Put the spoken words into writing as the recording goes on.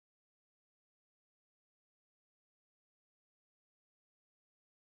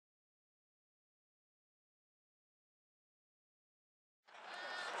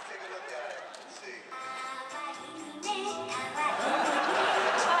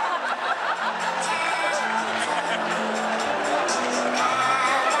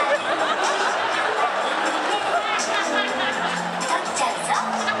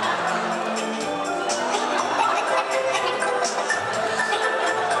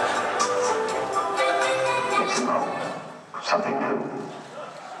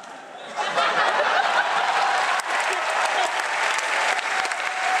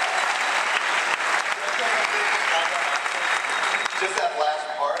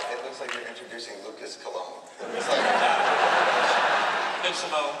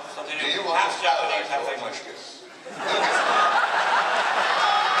Bellissimo, something Do you new. want Half to Japanese, half English.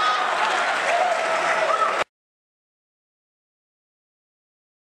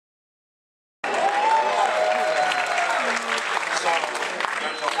 So,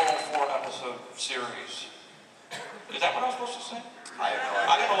 there's a whole 4-episode series. Is that what I was supposed to say? I have no idea.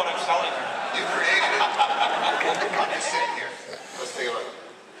 I don't know what I'm selling here. You created it. I'm just sitting here. Let's take a look.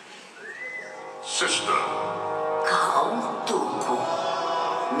 Sister. Count Dooku,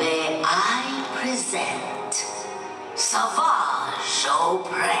 may I present Savage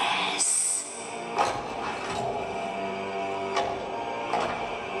Opress.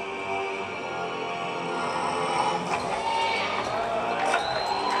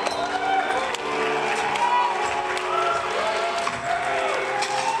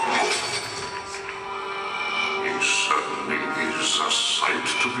 He certainly is a sight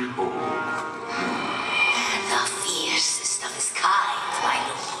to behold. The fiercest of his kind, my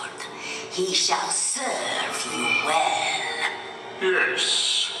lord. He shall serve you well.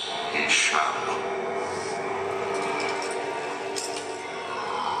 Yes, he shall.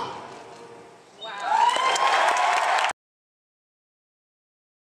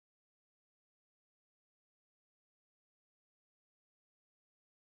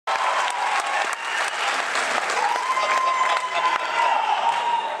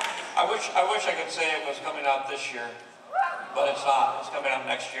 I wish I could say it was coming out this year, but it's not. It's coming out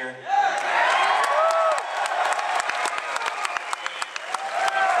next year.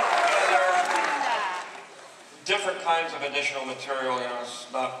 There are different kinds of additional material. You know, it's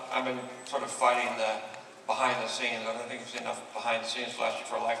not. I've been sort of fighting the behind the scenes. I don't think there's enough behind the scenes to last you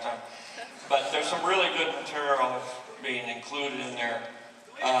for a lifetime. But there's some really good material that's being included in there,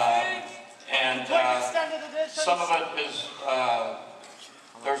 and some of it is.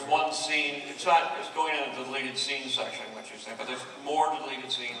 There's one scene, it's going into the deleted scenes section, which you say, but there's more deleted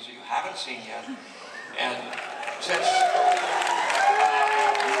scenes that you haven't seen yet. And since, I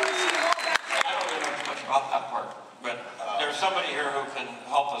don't really know too much about that part, but there's somebody here who can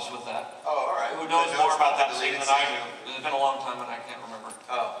help us with that. Oh, all right. Who knows more about that scene than I do. It's been a long time and I can't remember.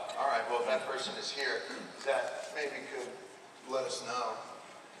 Oh, all right. Well, if that person is here, that maybe could let us know.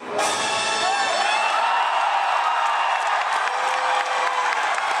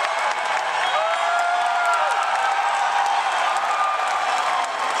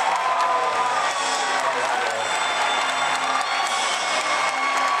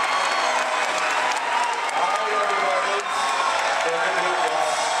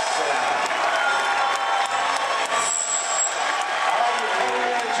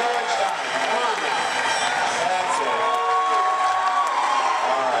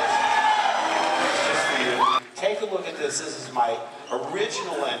 This is my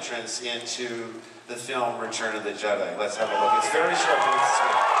original entrance into the film Return of the Jedi. Let's have a look. It's very short, but it's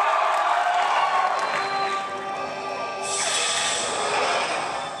sweet.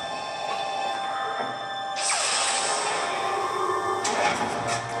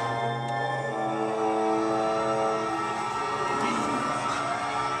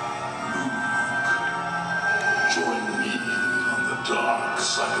 Join me on the dark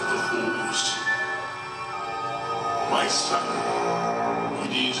side of the Force. My son,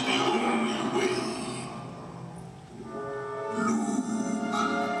 it is the only way. Luke.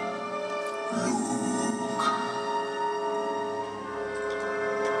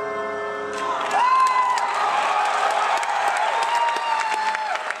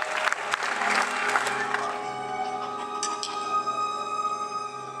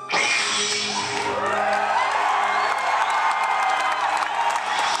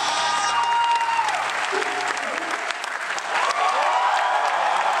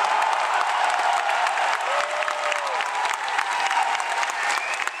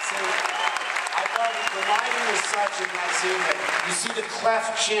 You see the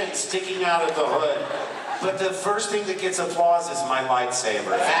cleft chin sticking out of the hood, but the first thing that gets applause is my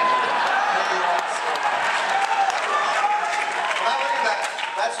lightsaber. Thank you. Thank you all so much. Well, now look at that.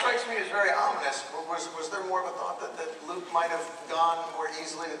 That strikes me as very ominous. Was there more of a thought that Luke might have gone more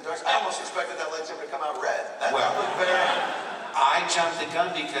easily to the dark side? I almost expected that lightsaber to come out red. That looked very... I jumped the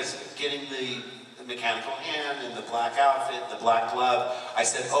gun because getting the mechanical hand and the black outfit, the black glove, I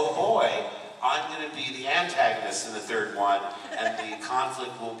said, oh boy, I'm going to be the antagonist in the third one, and the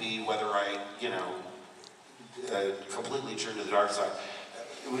conflict will be whether I, completely turn to the dark side,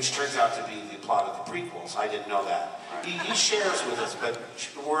 which turns out to be the plot of the prequels. I didn't know that. He shares with us, but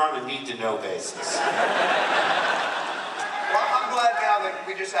we're on a need-to-know basis. Well, I'm glad now that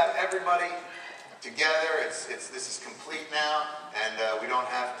we just have everybody together. This is complete now, and we don't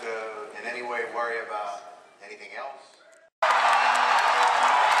have to in any way worry about anything else.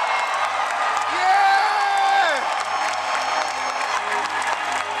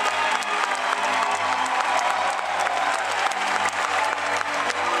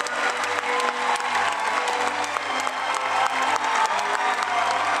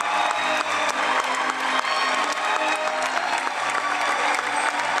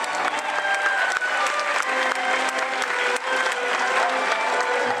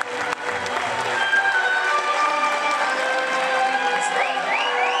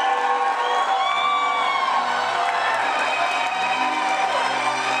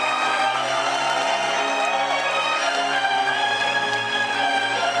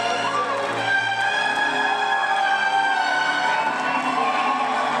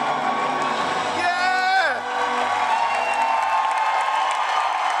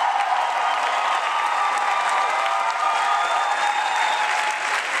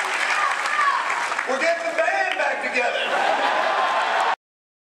 We're getting the band back together.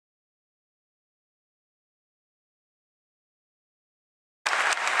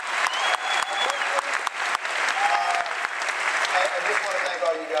 I just want to thank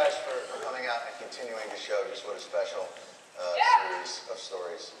all you guys for coming out and continuing to show just what a special series of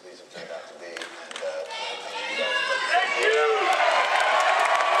stories these have turned out to be. And you guys thank you.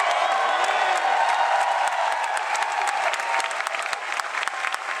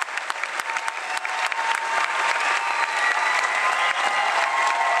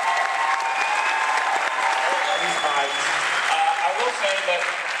 I will say that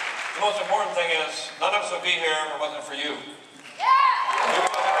the most important thing is none of us would be here if it wasn't for you.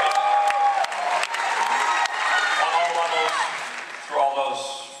 On all levels, through all those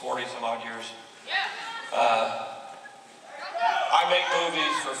 40 some odd years. I make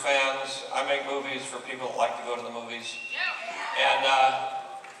movies for fans. I make movies for people that like to go to the movies. And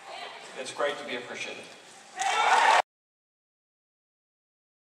it's great to be appreciated.